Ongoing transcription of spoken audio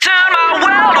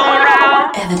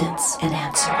Evidence and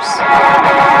Answers.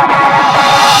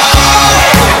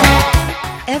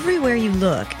 Everywhere you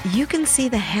look, you can see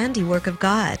the handiwork of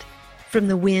God. From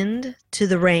the wind, to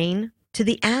the rain, to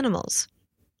the animals,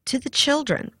 to the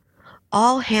children.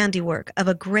 All handiwork of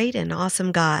a great and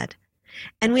awesome God.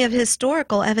 And we have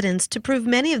historical evidence to prove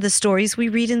many of the stories we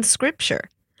read in Scripture.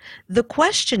 The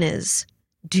question is,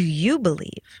 do you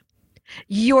believe?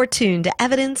 You're tuned to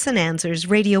Evidence and Answers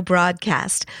radio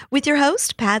broadcast with your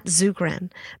host, Pat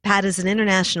Zukeran. Pat is an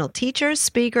international teacher,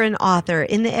 speaker, and author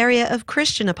in the area of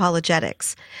Christian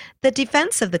apologetics, the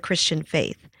defense of the Christian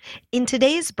faith. In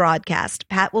today's broadcast,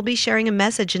 Pat will be sharing a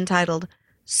message entitled,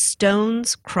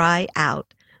 Stones Cry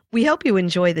Out. We hope you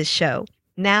enjoy this show.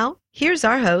 Now, here's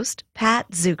our host, Pat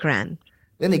Zukeran.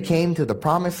 Then they came to the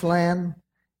Promised Land,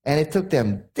 and it took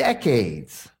them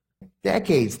decades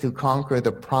to conquer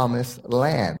the Promised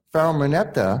Land. Pharaoh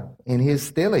Merneptah, in his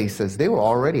stele, says they were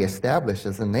already established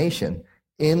as a nation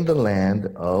in the land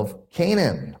of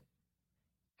Canaan.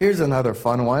 Here's another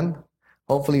fun one.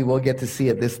 Hopefully we'll get to see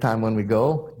it this time when we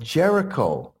go.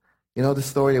 Jericho. You know the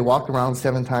story, they walked around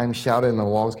 7 times, shouted, and the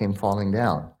walls came falling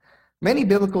down. Many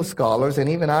biblical scholars, and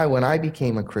even I, when I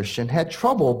became a Christian, had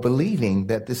trouble believing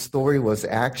that this story was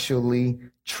actually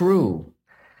true.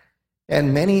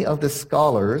 And many of the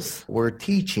scholars were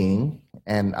teaching,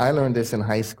 and I learned this in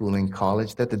high school and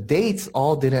college, that the dates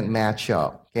all didn't match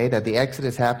up, okay? That the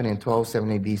Exodus happened in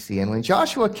 1270 BC. And when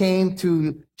Joshua came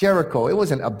to Jericho, it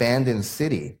was an abandoned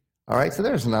city, all right? So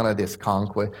there's none of this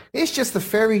conquest. It's just a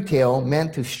fairy tale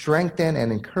meant to strengthen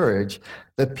and encourage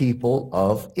the people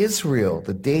of Israel.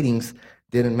 The datings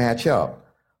didn't match up.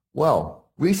 Well,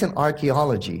 recent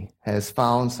archaeology has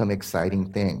found some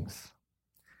exciting things.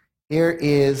 Here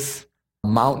is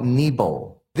Mount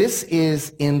Nebo. This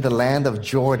is in the land of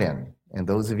Jordan. And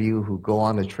those of you who go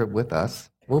on the trip with us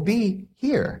will be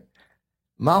here.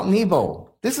 Mount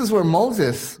Nebo. This is where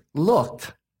Moses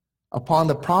looked upon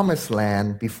the Promised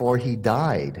Land before he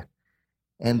died.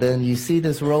 And then you see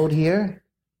this road here?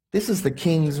 This is the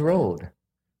King's Road,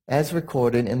 as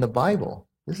recorded in the Bible.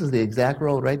 This is the exact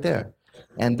road right there.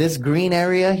 And this green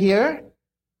area here,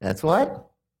 that's what?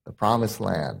 The Promised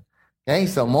Land. Okay,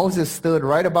 so Moses stood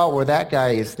right about where that guy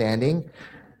is standing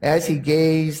as he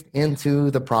gazed into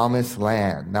the Promised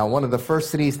Land. Now, one of the first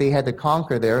cities they had to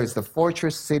conquer there is the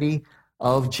fortress city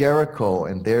of Jericho.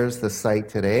 And there's the site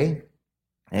today.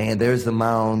 And there's the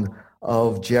mound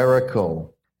of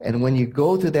Jericho. And when you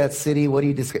go to that city, what do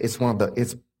you discover?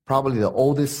 It's probably the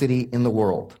oldest city in the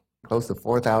world, close to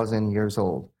 4,000 years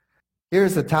old.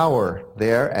 Here's the tower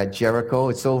there at Jericho.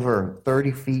 It's over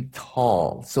 30 feet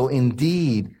tall. So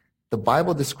indeed, the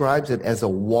Bible describes it as a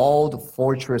walled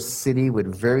fortress city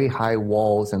with very high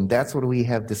walls, and that's what we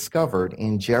have discovered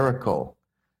in Jericho.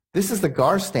 This is the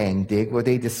Garstang dig where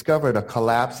they discovered a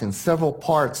collapse in several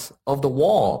parts of the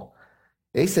wall.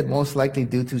 They said most likely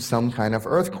due to some kind of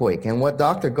earthquake. And what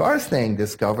Dr. Garstang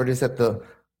discovered is that the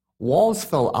walls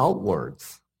fell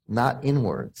outwards, not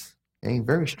inwards. Okay?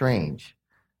 Very strange.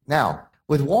 Now,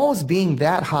 with walls being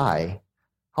that high,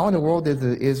 how in the world did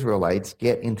the Israelites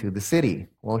get into the city?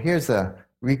 Well, here's a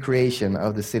recreation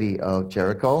of the city of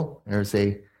Jericho. There's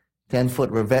a 10-foot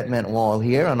revetment wall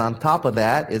here, and on top of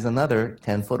that is another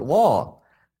 10-foot wall.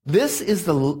 This is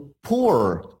the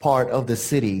poorer part of the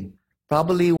city,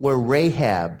 probably where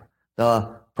Rahab,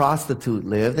 the prostitute,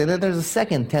 lived, and then there's a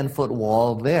second 10-foot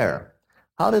wall there.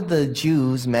 How did the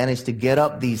Jews manage to get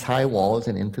up these high walls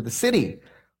and into the city?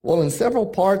 Well, in several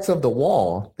parts of the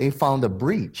wall, they found a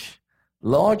breach.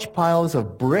 Large piles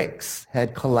of bricks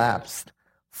had collapsed,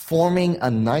 forming a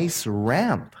nice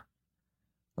ramp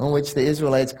on which the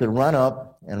Israelites could run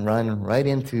up and run right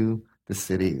into the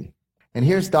city. And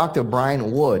here's Dr.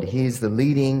 Brian Wood. He's the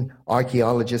leading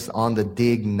archaeologist on the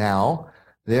dig now.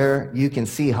 There you can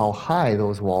see how high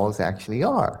those walls actually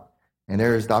are. And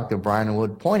there's Dr. Brian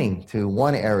Wood pointing to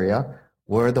one area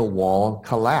where the wall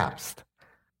collapsed.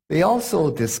 They also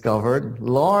discovered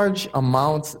large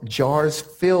amounts, jars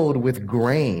filled with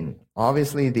grain.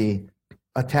 Obviously, the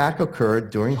attack occurred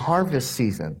during harvest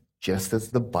season, just as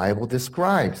the Bible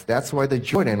describes. That's why the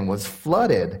Jordan was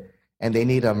flooded, and they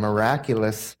need a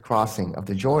miraculous crossing of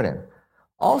the Jordan.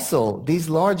 Also, these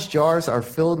large jars are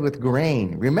filled with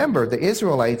grain. Remember, the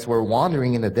Israelites were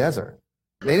wandering in the desert.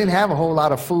 They didn't have a whole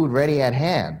lot of food ready at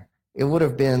hand. It would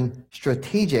have been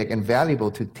strategic and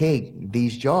valuable to take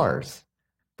these jars.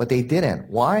 But they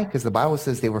didn't. Why? Because the Bible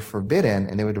says they were forbidden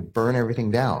and they were to burn everything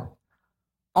down.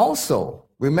 Also,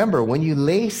 remember, when you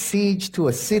lay siege to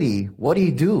a city, what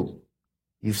do?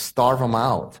 You starve them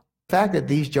out. The fact that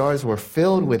these jars were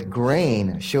filled with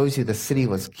grain shows you the city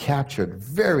was captured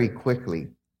very quickly,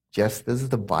 just as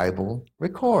the Bible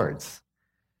records.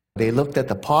 They looked at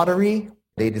the pottery.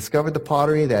 They discovered the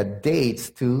pottery that dates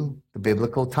to the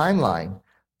biblical timeline.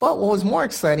 But what was more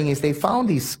exciting is they found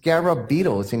these scarab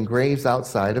beetles in graves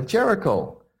outside of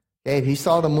Jericho. Okay, if you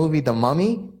saw the movie The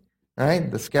Mummy,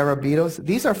 right, the scarab beetles,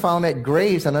 these are found at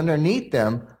graves, and underneath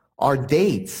them are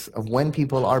dates of when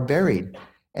people are buried.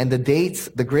 And the dates,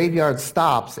 the graveyard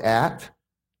stops at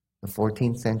the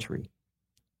 14th century.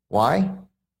 Why?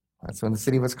 That's when the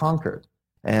city was conquered.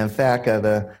 And in fact,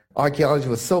 the archaeology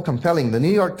was so compelling. The New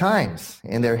York Times,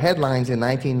 in their headlines in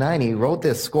 1990, wrote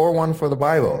this: score one for the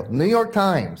Bible. New York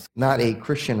Times, not a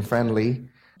Christian-friendly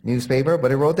newspaper,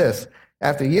 but it wrote this: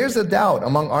 after years of doubt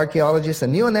among archaeologists, a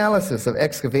new analysis of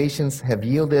excavations have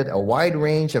yielded a wide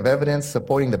range of evidence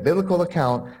supporting the biblical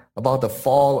account about the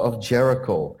fall of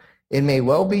Jericho. It may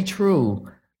well be true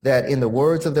that, in the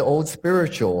words of the old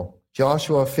spiritual,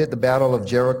 Joshua fit the battle of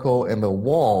Jericho and the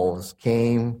walls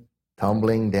came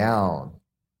tumbling down.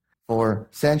 For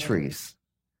centuries,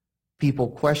 people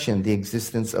questioned the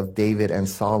existence of David and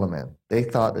Solomon. They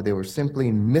thought that they were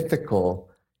simply mythical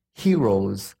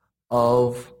heroes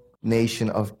of nation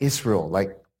of Israel,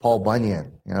 like Paul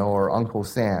Bunyan, or Uncle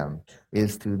Sam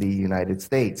is to the United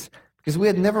States, because we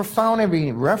had never found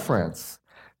any reference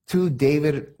to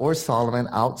David or Solomon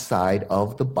outside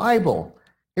of the Bible.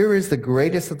 Here is the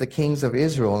greatest of the kings of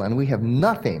Israel, and we have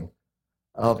nothing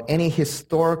of any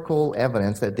historical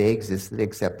evidence that they existed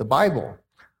except the Bible.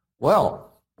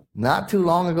 Well, not too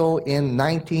long ago in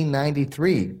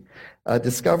 1993, a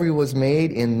discovery was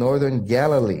made in northern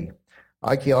Galilee.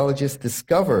 Archaeologists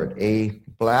discovered a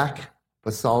black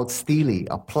basalt stele,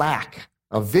 a plaque,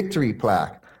 a victory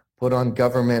plaque, put on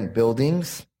government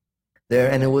buildings there,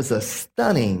 and it was a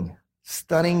stunning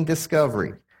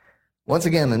discovery. Once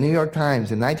again, the New York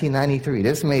Times in 1993,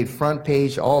 this made front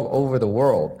page all over the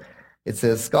world. It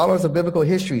says, scholars of biblical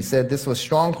history said this was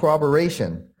strong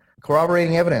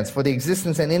corroborating evidence for the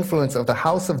existence and influence of the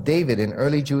House of David in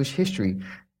early Jewish history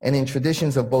and in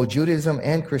traditions of both Judaism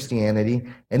and Christianity.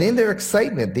 And in their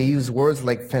excitement, they use words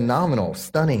like phenomenal,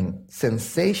 stunning,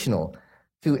 sensational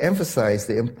to emphasize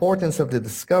the importance of the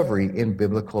discovery in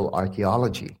biblical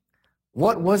archaeology.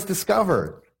 What was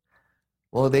discovered?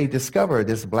 Well, they discovered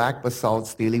this black basalt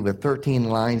stele with 13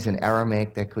 lines in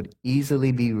Aramaic that could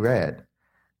easily be read.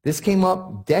 This came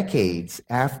up decades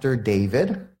after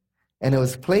David, and it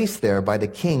was placed there by the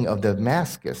king of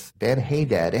Damascus,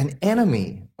 Ben-Hadad, an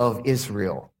enemy of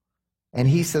Israel. And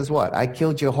he says what? I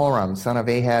killed Jehoram, son of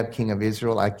Ahab, king of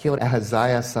Israel. I killed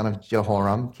Ahaziah, son of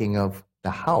Jehoram, king of the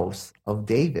house of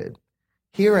David.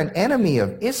 Here, an enemy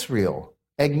of Israel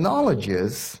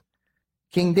acknowledges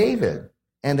King David,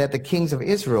 and that the kings of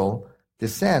Israel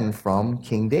descend from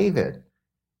King David.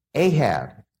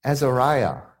 Ahab,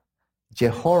 Azariah,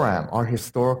 Jehoram are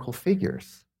historical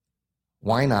figures.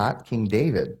 Why not King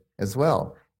David as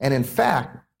well? And in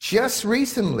fact, just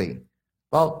recently,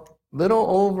 about little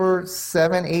over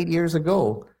 7-8 years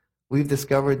ago, we've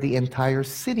discovered the entire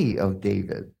city of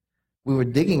David. We were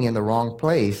digging in the wrong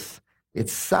place.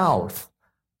 It's south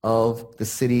of the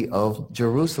city of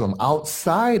Jerusalem.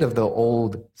 Outside of the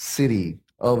old city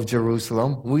of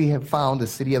Jerusalem, we have found the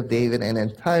city of David, and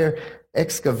entire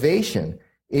excavation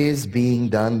is being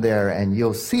done there, and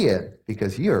you'll see it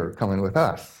because you're coming with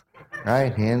us,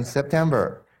 right, in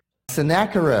September.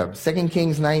 Sennacherib, 2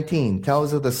 Kings 19,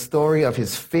 tells of the story of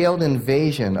his failed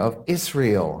invasion of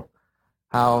Israel,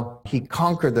 how he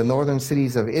conquered the northern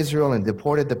cities of Israel and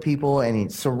deported the people, and he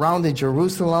surrounded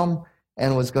Jerusalem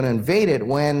and was going to invade it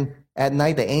when at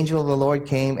night the angel of the Lord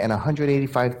came and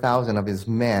 185,000 of his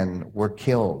men were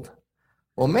killed.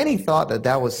 Well, many thought that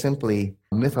that was simply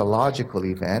a mythological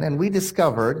event, and we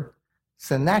discovered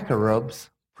Sennacherib's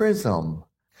prism.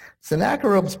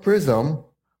 Sennacherib's prism,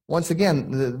 once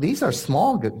again, these are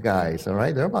small guys, all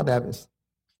right? They're about that. It's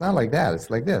not like that. It's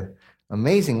like this.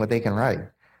 Amazing what they can write.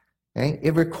 Okay?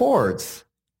 It records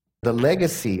the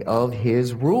legacy of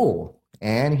his rule,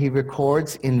 and he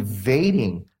records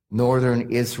invading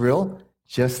northern Israel,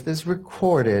 just as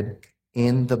recorded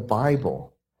in the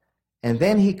Bible. And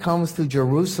then he comes to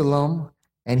Jerusalem,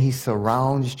 and he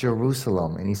surrounds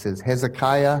Jerusalem. And he says,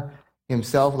 Hezekiah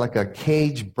himself, like a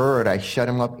caged bird, I shut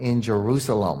him up in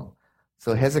Jerusalem.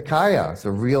 So Hezekiah is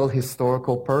a real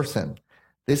historical person.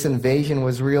 This invasion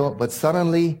was real, but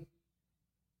suddenly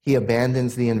he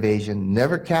abandons the invasion,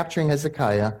 never capturing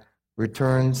Hezekiah,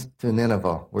 returns to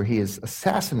Nineveh, where he is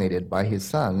assassinated by his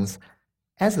sons,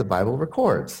 as the Bible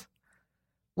records.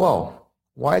 Well,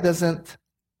 why doesn't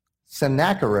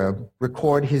Sennacherib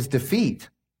record his defeat?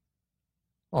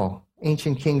 Oh,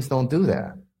 ancient kings don't do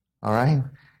that, all right?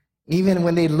 Even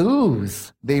when they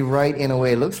lose, they write in a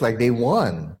way it looks like they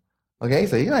won. Okay,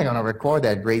 so you're not going to record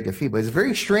that great defeat, but it's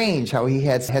very strange how he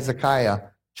has Hezekiah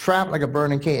trapped like a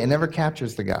bird in a cage and never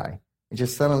captures the guy. It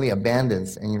just suddenly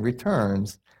abandons and he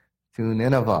returns to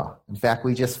Nineveh. In fact,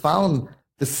 we just found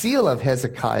the seal of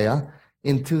Hezekiah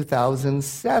in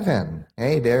 2007,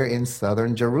 there in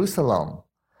southern Jerusalem.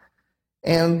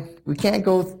 And we can't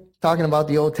go talking about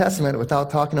the Old Testament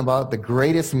without talking about the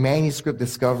greatest manuscript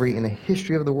discovery in the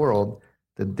history of the world,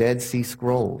 the Dead Sea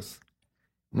Scrolls.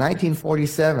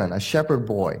 1947, a shepherd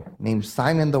boy named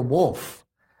Simon the Wolf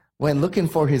went looking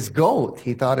for his goat.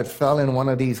 He thought it fell in one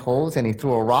of these holes, and he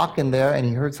threw a rock in there, and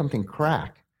he heard something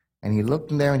crack. And he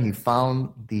looked in there, and he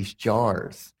found these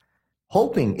jars,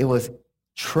 hoping it was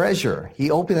treasure. He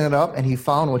opened it up, and he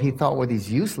found what he thought were these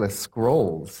useless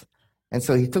scrolls. And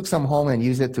so he took some home and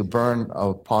used it to burn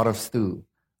a pot of stew,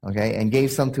 and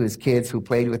gave some to his kids who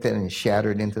played with it, and it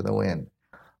shattered into the wind.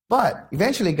 But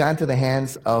eventually got into the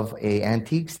hands of an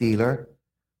antiques dealer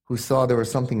who saw there was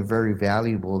something very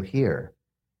valuable here.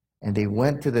 And they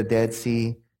went to the Dead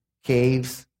Sea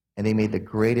caves, and they made the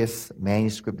greatest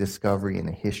manuscript discovery in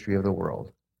the history of the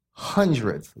world.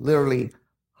 Hundreds, literally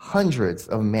hundreds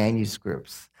of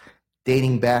manuscripts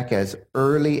dating back as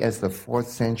early as the 4th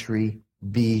century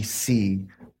BC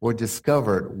were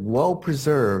discovered, well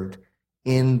preserved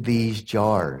in these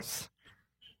jars.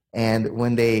 And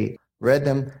when they read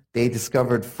them, they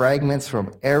discovered fragments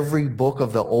from every book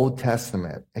of the Old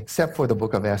Testament, except for the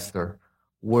book of Esther,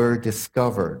 were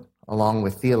discovered, along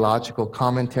with theological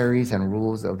commentaries and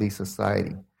rules of the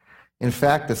society. In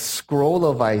fact, the scroll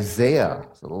of Isaiah,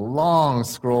 the long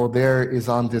scroll there, is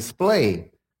on display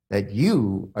that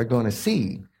you are going to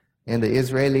see in the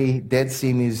Israeli Dead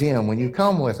Sea Museum when you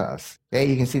come with us. Okay,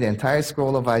 you can see the entire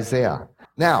scroll of Isaiah.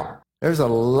 Now, there's a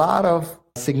lot of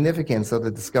significance of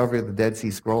the discovery of the Dead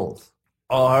Sea Scrolls.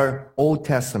 Our Old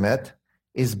Testament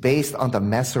is based on the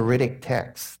Masoretic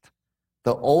text.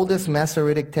 The oldest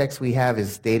Masoretic text we have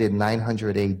is dated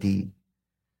 900 AD.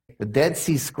 The Dead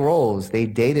Sea Scrolls, they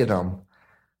dated them.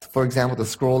 For example, the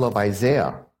scroll of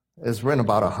Isaiah is written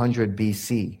about 100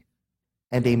 BC.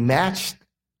 And they matched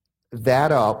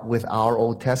that up with our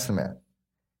Old Testament.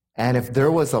 And if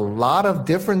there was a lot of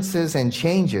differences and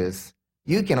changes,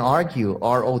 you can argue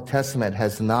our Old Testament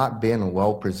has not been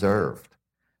well preserved.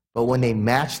 But when they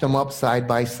matched them up side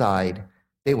by side,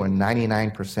 they were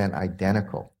 99%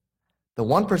 identical. The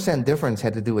 1% difference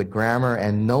had to do with grammar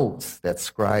and notes that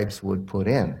scribes would put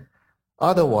in.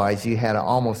 Otherwise, you had an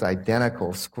almost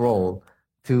identical scroll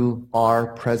to our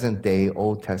present-day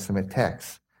Old Testament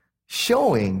text,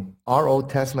 showing our Old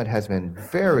Testament has been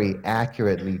very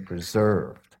accurately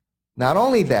preserved. Not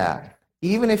only that,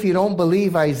 even if you don't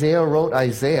believe Isaiah wrote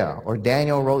Isaiah or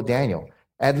Daniel wrote Daniel,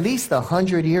 at least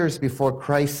 100 years before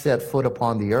Christ set foot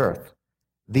upon the earth,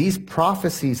 these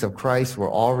prophecies of Christ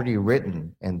were already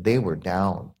written and they were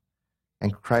down.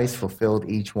 And Christ fulfilled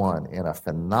each one in a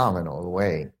phenomenal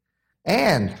way.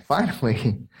 And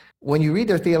finally, when you read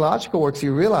their theological works,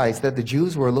 you realize that the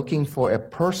Jews were looking for a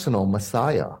personal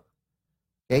Messiah.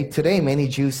 Okay? Today, many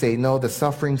Jews say, no, the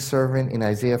suffering servant in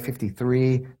Isaiah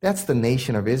 53, that's the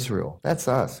nation of Israel. That's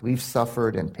us. We've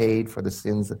suffered and paid for the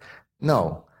sins.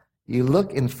 No. You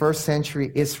look in first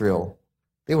century Israel,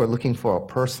 they were looking for a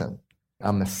person,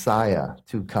 a Messiah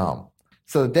to come.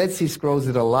 So the Dead Sea Scrolls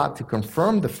did a lot to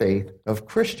confirm the faith of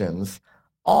Christians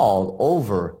all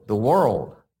over the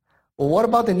world. Well, what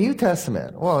about the New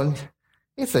Testament? Well,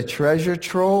 it's a treasure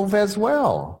trove as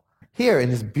well. Here in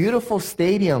this beautiful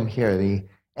stadium here, the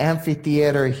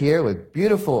amphitheater here with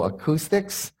beautiful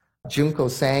acoustics. Junko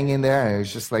sang in there, and it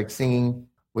was just like singing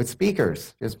with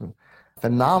speakers. Just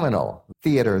phenomenal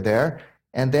theater there.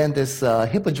 And then this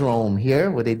hippodrome here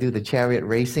where they do the chariot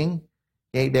racing.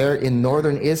 Okay, they're in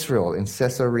northern Israel, in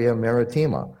Caesarea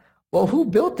Maritima. Well, who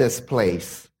built this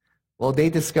place? Well, they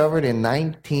discovered in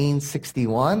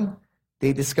 1961,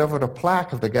 they discovered a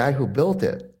plaque of the guy who built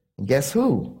it. And guess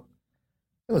who?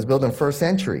 It was built in first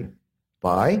century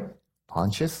by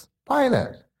Pontius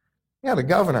Pilate. Yeah, the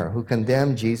governor who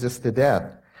condemned Jesus to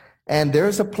death. And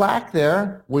there's a plaque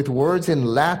there with words in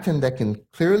Latin that can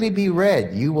clearly be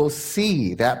read. You will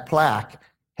see that plaque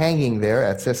hanging there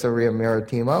at Caesarea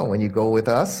Maritima when you go with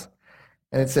us.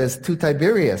 And it says, to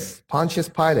Tiberius, Pontius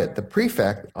Pilate, the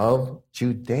prefect of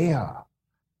Judea.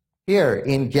 Here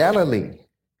in Galilee,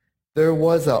 there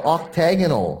was an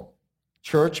octagonal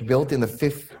church built in the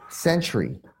 5th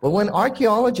century. But when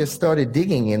archaeologists started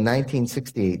digging in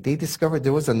 1968, they discovered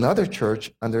there was another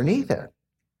church underneath it.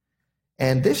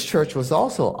 And this church was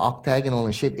also octagonal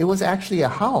in shape. It was actually a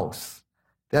house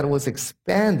that was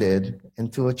expanded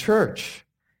into a church.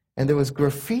 And there was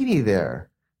graffiti there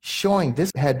showing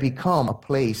this had become a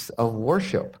place of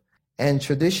worship. And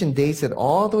tradition dates it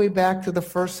all the way back to the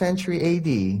 1st century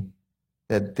AD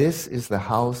that this is the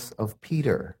house of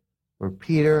Peter, where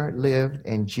Peter lived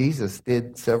and Jesus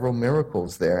did several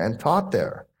miracles there and taught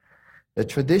there. The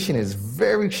tradition is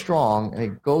very strong, and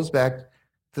it goes back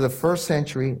to the 1st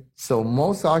century, so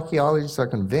most archaeologists are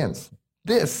convinced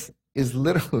this is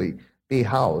literally the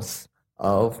house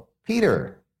of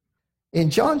Peter.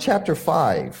 In John chapter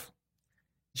 5,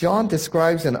 John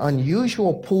describes an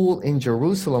unusual pool in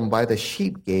Jerusalem by the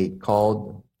sheep gate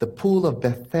called the Pool of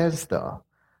Bethesda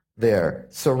there,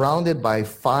 surrounded by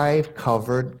 5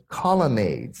 covered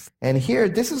colonnades. And here,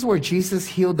 this is where Jesus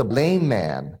healed the lame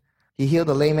man. He healed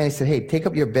the lame man. He said, hey, take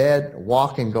up your bed,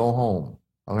 walk, and go home.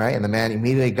 All right, and the man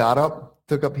immediately got up,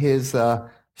 took up his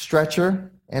stretcher,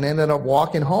 and ended up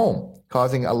walking home,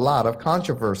 causing a lot of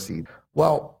controversy.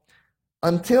 Well,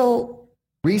 until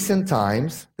recent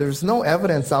times, there's no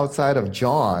evidence outside of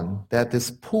John that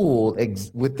this pool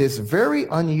with this very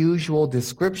unusual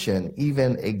description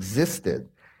even existed.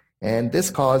 And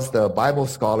this caused the Bible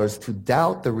scholars to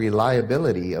doubt the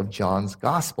reliability of John's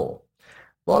gospel.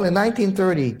 Well, in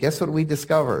 1930, guess what we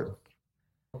discovered?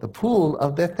 The Pool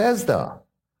of Bethesda.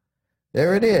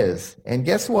 There it is. And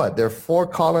guess what? There are 4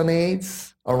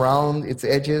 colonnades around its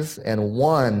edges and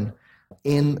 1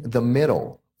 in the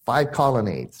middle. 5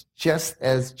 colonnades, just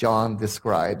as John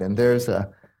described. And there's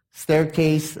a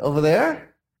staircase over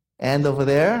there and over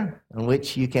there, in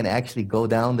which you can actually go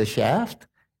down the shaft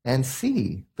and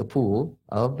see the Pool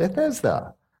of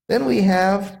Bethesda. Then we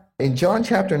have, in John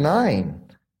chapter 9,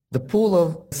 the Pool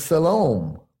of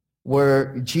Siloam,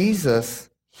 where Jesus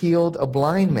healed a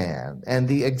blind man. And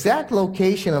the exact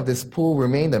location of this pool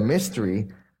remained a mystery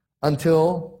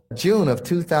until June of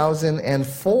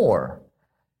 2004.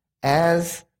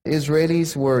 As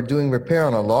Israelis were doing repair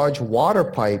on a large water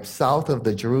pipe south of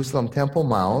the Jerusalem Temple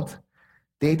Mount,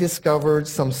 they discovered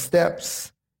some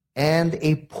steps and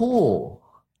a pool.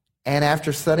 And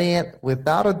after studying it,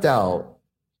 without a doubt,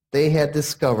 they had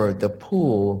discovered the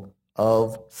Pool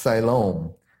of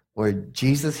Siloam, where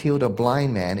Jesus healed a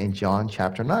blind man in John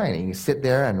chapter 9. And you sit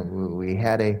there, and we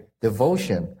had a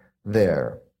devotion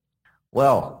there.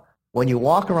 Well, when you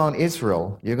walk around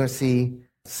Israel, you're going to see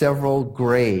several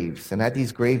graves. And at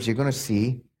these graves, you're going to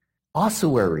see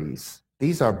ossuaries.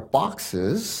 These are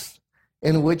boxes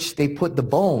in which they put the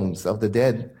bones of the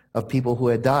dead, of people who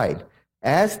had died.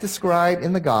 As described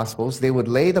in the Gospels, they would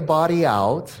lay the body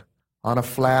out on a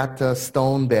flat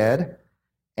stone bed,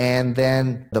 and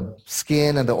then the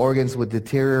skin and the organs would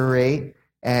deteriorate.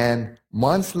 And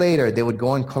months later, they would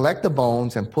go and collect the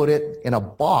bones and put it in a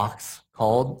box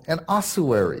called an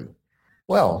ossuary.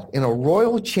 Well, in a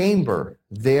royal chamber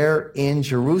there in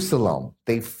Jerusalem,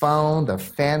 they found a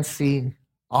fancy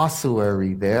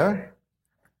ossuary there,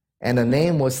 and the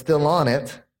name was still on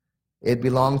it. It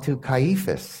belonged to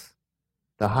Caiaphas,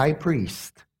 the high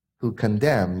priest who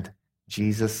condemned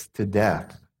Jesus to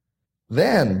death.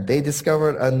 Then they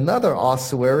discovered another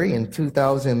ossuary in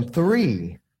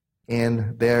 2003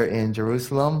 there in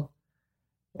Jerusalem,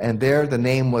 and there the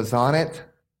name was on it.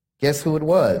 Guess who it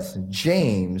was?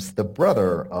 James, the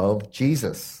brother of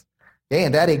Jesus.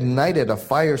 And that ignited a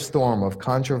firestorm of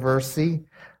controversy.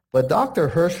 But Dr.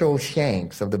 Herschel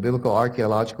Shanks of the Biblical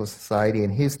Archaeological Society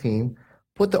and his team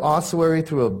put the ossuary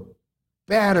through a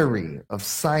battery of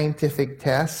scientific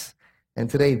tests. And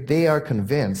today they are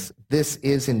convinced this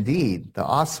is indeed the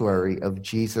ossuary of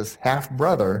Jesus'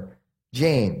 half-brother,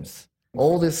 James.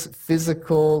 Oldest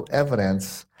physical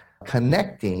evidence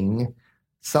connecting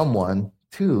someone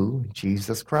to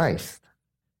Jesus Christ.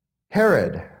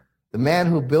 Herod, the man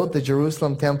who built the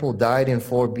Jerusalem temple, died in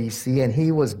 4 BC, and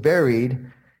he was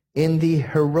buried in the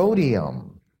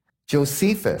Herodium.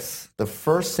 Josephus, the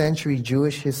 1st century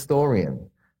Jewish historian,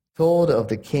 told of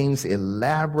the king's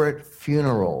elaborate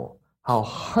funeral, how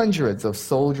hundreds of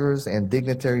soldiers and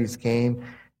dignitaries came,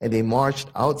 and they marched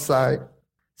outside,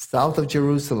 south of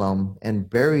Jerusalem, and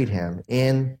buried him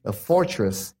in the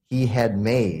fortress he had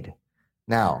made.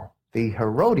 Now, the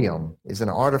Herodium is an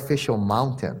artificial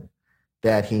mountain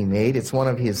that he made. It's one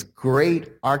of his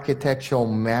great architectural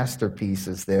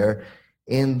masterpieces there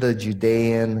in the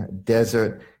Judean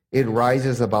desert. It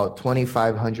rises about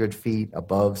 2,500 feet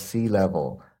above sea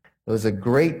level. It was a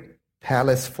great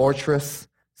palace fortress,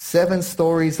 7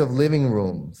 stories of living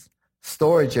rooms,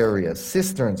 storage areas,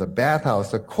 cisterns, a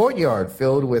bathhouse, a courtyard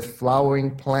filled with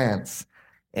flowering plants.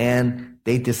 And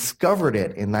they discovered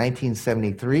it in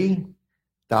 1973.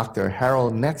 Dr.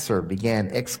 Harold Netzer began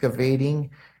excavating,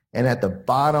 and at the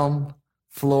bottom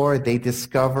floor, they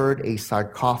discovered a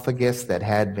sarcophagus that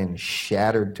had been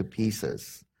shattered to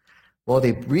pieces. Well,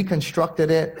 they reconstructed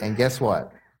it, and guess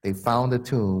what? They found the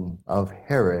tomb of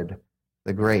Herod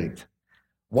the Great.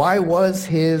 Why was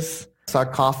his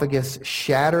sarcophagus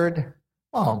shattered?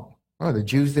 Well, the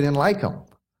Jews didn't like him.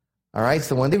 All right,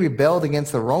 so when they rebelled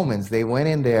against the Romans, they went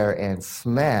in there and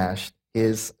smashed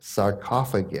his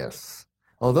sarcophagus.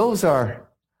 Well, those are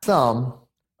some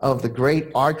of the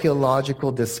great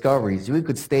archaeological discoveries. We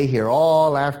could stay here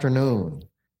all afternoon,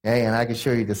 okay? And I could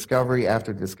show you discovery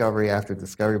after discovery after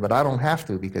discovery, but I don't have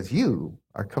to because you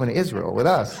are coming to Israel with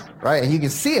us, right? And you can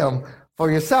see them for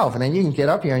yourself, and then you can get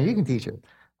up here and you can teach it,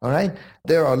 all right?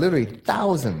 There are literally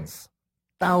thousands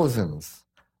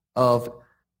of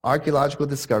archaeological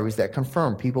discoveries that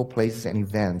confirm people, places, and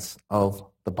events of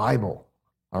the Bible,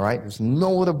 all right? There's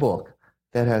no other book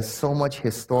that has so much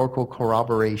historical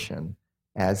corroboration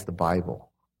as the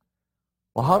Bible.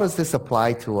 Well, how does this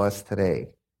apply to us today?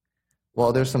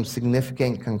 Well, there's some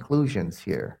significant conclusions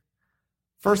here.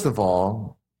 First of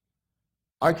all,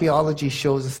 archaeology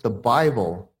shows us the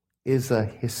Bible is a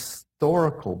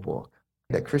historical book,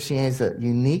 that Christianity is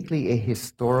uniquely a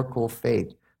historical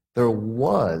faith. There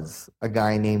was a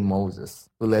guy named Moses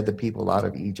who led the people out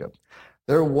of Egypt.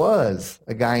 There was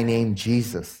a guy named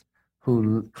Jesus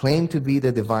who claimed to be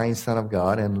the divine Son of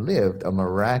God and lived a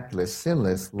miraculous,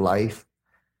 sinless life.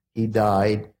 He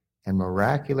died and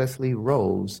miraculously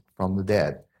rose from the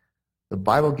dead. The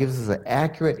Bible gives us an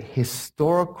accurate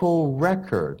historical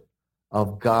record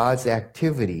of God's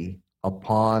activity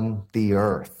upon the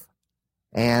earth.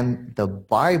 And the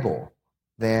Bible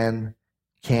then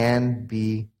can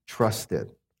be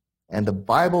trusted. And the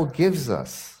Bible gives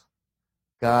us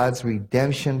God's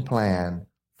redemption plan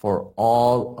for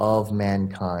all of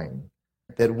mankind,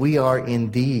 that we are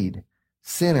indeed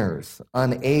sinners,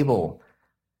 unable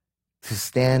to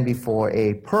stand before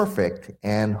a perfect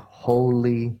and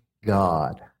holy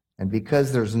God. And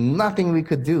because there's nothing we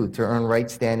could do to earn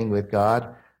right standing with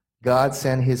God, God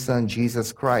sent his son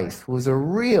Jesus Christ, who is a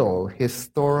real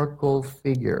historical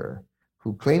figure,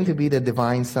 who claimed to be the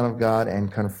divine Son of God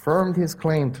and confirmed his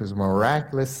claim to his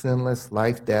miraculous, sinless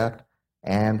life, death,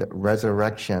 and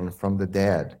resurrection from the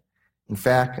dead. In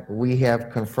fact, we have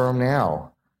confirmed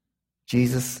now,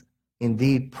 Jesus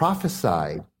indeed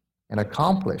prophesied and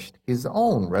accomplished his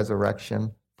own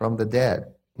resurrection from the dead.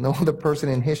 No other person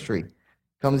in history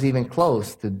comes even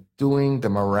close to doing the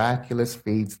miraculous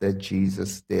feats that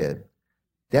Jesus did,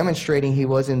 demonstrating he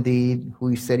was indeed who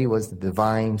he said he was, the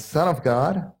divine Son of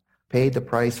God, paid the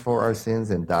price for our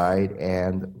sins and died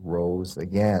and rose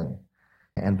again.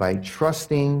 And by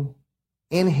trusting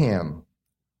in him,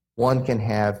 one can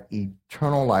have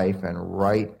eternal life and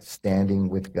right standing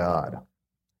with God.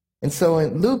 And so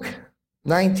in Luke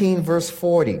 19, verse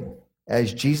 40,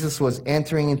 as Jesus was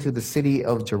entering into the city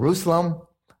of Jerusalem,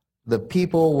 the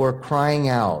people were crying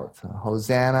out,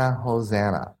 "Hosanna,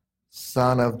 Hosanna,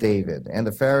 Son of David." And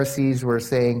the Pharisees were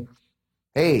saying,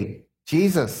 "Hey,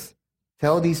 Jesus,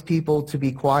 tell these people to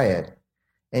be quiet."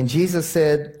 And Jesus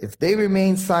said, "If they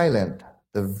remain silent,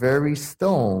 the very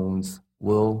stones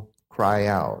will cry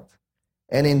out."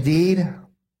 And indeed,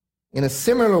 in a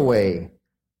similar way,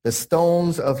 the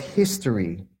stones of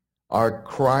history are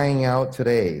crying out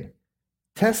today,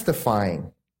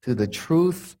 testifying to the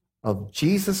truth of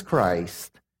Jesus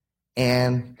Christ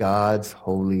and God's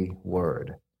holy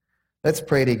word. Let's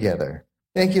pray together.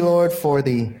 Thank you, Lord, for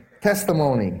the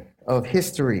testimony of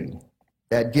history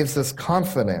that gives us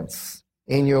confidence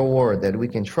in your word, that we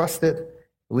can trust it,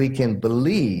 we can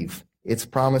believe its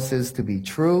promises to be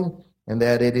true, and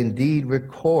that it indeed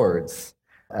records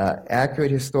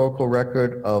accurate historical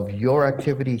record of your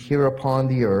activity here upon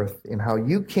the earth and how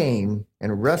you came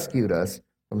and rescued us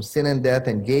from sin and death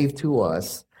and gave to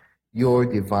us your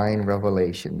divine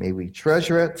revelation. May we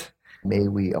treasure it. May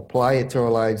we apply it to our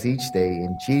lives each day.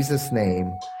 In Jesus'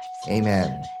 name,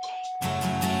 amen.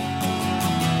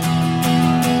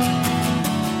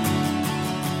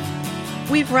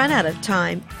 We've run out of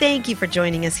time. Thank you for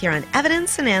joining us here on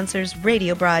Evidence and Answers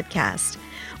radio broadcast.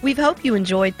 We hope you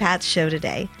enjoyed Pat's show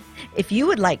today. If you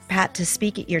would like Pat to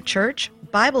speak at your church,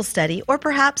 Bible study, or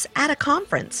perhaps at a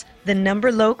conference, the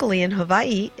number locally in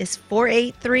Hawaii is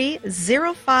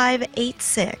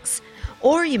 483-0586,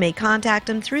 or you may contact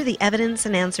him through the Evidence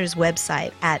and Answers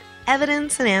website at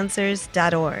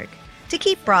evidenceandanswers.org. To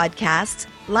keep broadcasts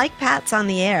like Pat's on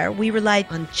the air, we rely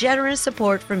on generous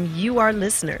support from you, our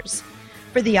listeners.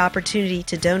 For the opportunity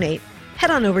to donate,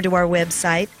 head on over to our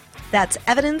website. That's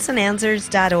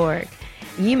evidenceandanswers.org.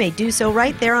 You may do so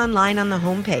right there online on the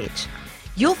homepage.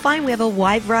 You'll find we have a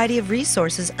wide variety of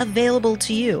resources available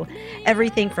to you,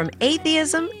 everything from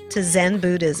atheism to Zen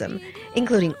Buddhism,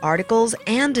 including articles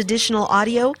and additional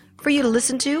audio for you to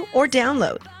listen to or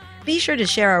download. Be sure to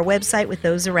share our website with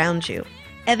those around you.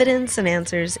 Evidence and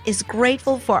Answers is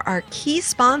grateful for our key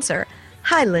sponsor,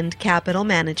 Highland Capital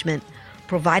Management,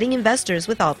 providing investors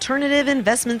with alternative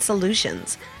investment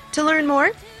solutions. To learn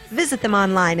more, visit them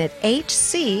online at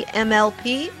hcmlp.com.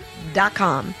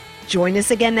 Join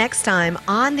us again next time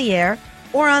on the air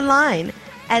or online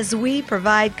as we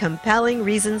provide compelling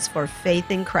reasons for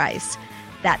faith in Christ.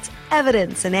 That's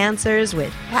Evidence and Answers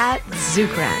with Pat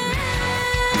Zukeran.